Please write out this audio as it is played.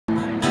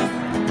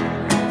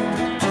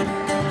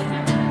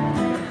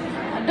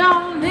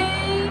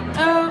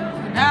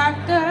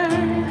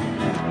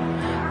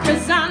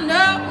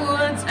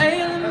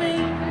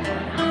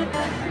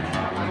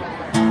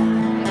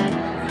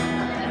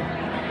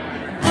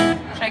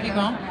keep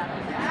going?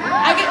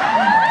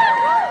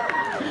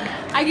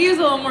 I could use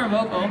a little more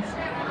vocal.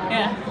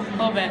 Yeah, a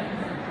little bit.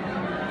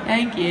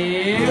 Thank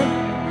you.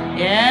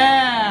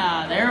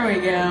 Yeah, there we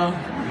go.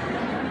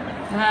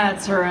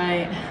 That's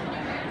right.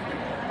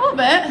 A little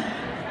bit.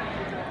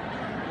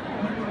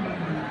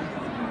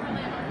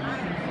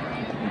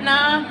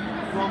 Nah.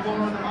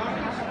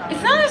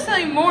 It's not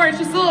necessarily more, it's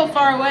just a little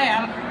far away.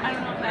 I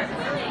don't know if that's...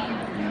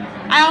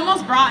 I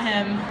almost brought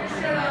him.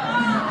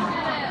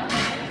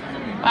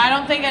 But I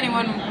don't think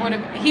anyone would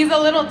have... He's a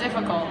little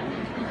difficult.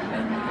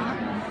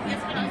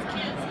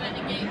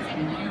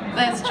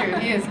 That's true,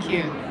 he is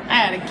cute. I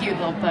had a cute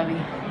little puppy.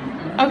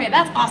 Okay,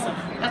 that's awesome.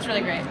 That's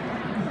really great.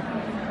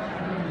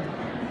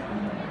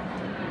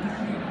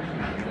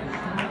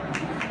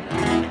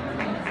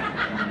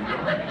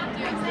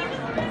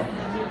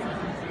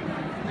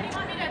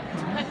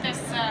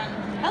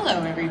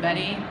 Hello,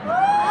 everybody.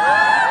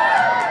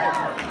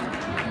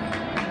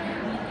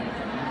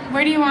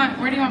 Where do you want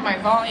my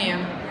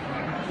volume?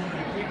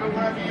 Keep it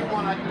wherever you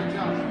want, I can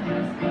adjust.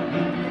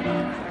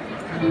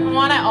 I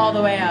want it all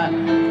the way up.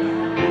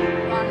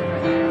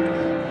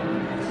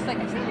 Just like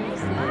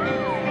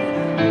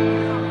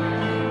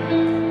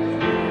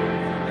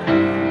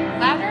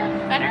Louder?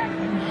 Better?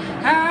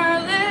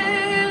 Hallelujah.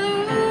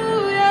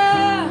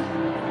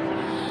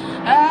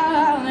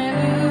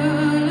 Hallelujah.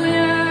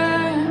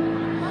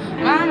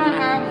 Mama,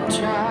 I will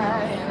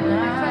try and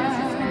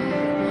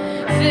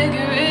I'll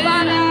figure it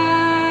out.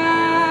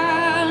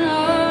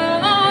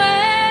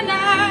 When I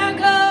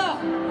go,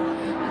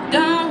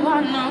 don't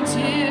want no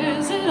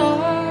tears at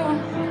all.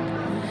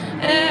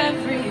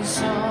 Every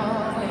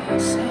song we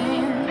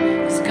sing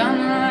is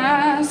gonna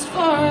last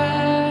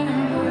forever.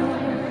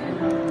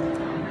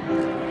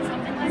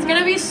 It's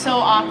gonna be so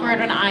awkward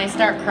when I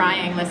start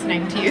crying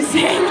listening to you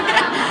sing.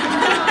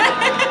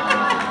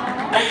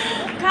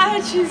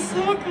 God, she's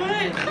so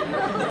good.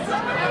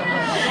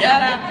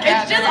 Shut up,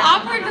 Kathryn. It's just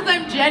awkward because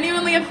I'm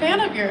genuinely a fan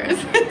of yours.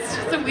 It's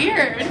just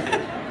weird.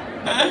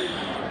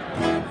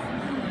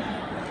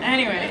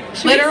 Anyway,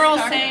 literal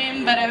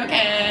same, but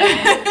okay.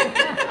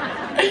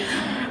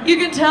 You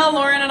can tell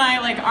Lauren and I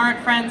like aren't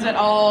friends at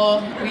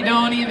all. We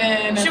don't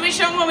even. Should we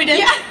show them what we did?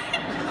 Yeah.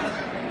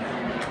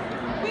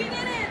 We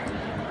did it!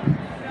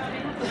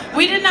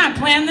 We did not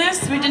plan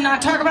this. We did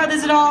not talk about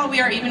this at all. We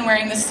are even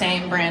wearing the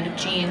same brand of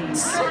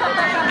jeans.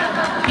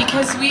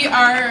 Because we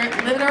are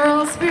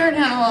literal spirit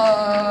animals.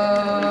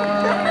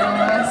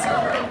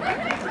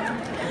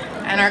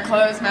 And our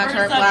clothes match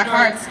our black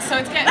hearts. So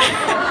it's good.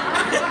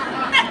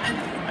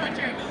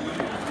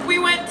 We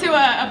went to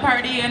a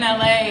party in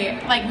LA.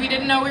 Like, we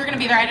didn't know we were gonna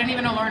be there. I didn't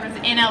even know Lauren was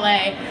in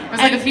LA. It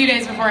was like a few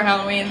days before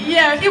Halloween.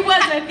 Yeah, it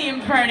was a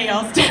themed party.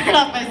 I'll start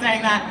off by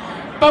saying that.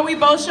 But we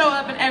both show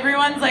up and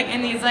everyone's like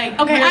in these like...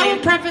 Okay, really... I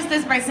will preface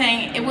this by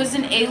saying it was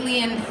an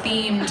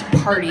alien-themed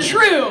party.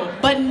 True.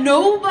 But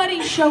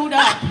nobody showed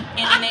up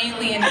in an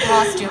alien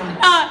costume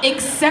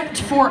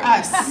except for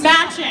us.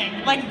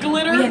 Matching, like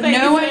glitter We had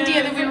faces. no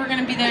idea that we were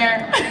gonna be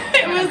there.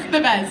 It was the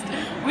best.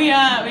 We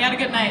had a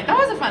good night. That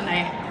was a fun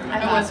night.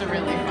 It was a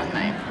really fun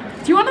night.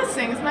 Do you want to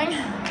sing something?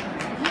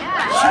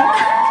 Yeah. Sure.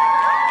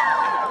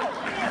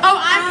 Oh,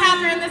 I'm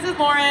Kathryn. This is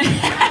Lauren.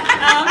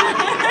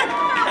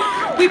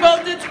 We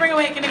both did Spring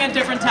Awakening at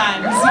different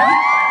times.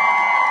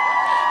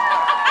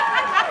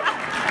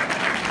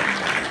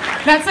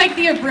 That's like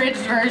the abridged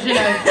version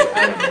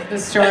of the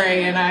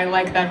story, and I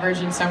like that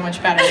version so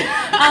much better.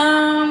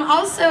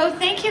 Also,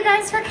 thank you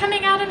guys for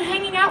coming out and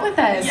hanging out with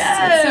us.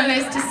 Yes. It's so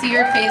nice to see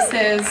your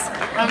faces.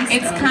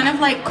 It's kind of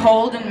like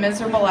cold and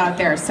miserable out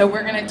there, so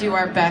we're gonna do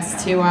our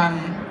best to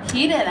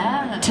Heat it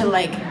up. to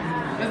like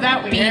Was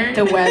that weird? beat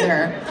the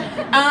weather.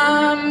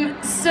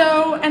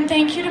 And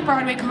thank you to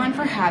BroadwayCon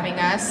for having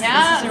us.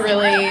 Yeah. This is a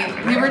really,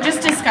 we were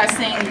just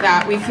discussing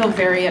that we feel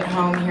very at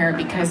home here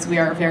because we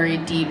are very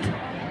deep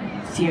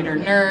theater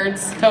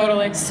nerds.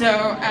 Totally.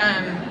 So,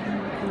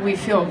 we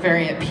feel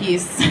very at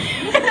peace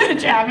at the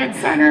Javits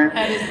Center.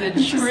 That is the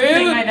Truth.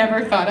 Thing I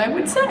never thought I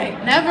would say.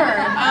 Never.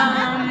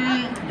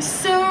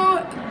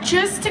 So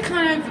just to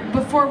kind of,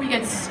 before we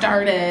get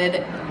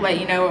started, let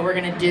you know what we're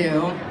gonna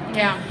do.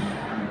 Yeah.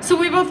 So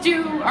we both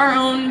do our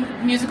own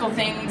musical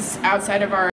things outside of our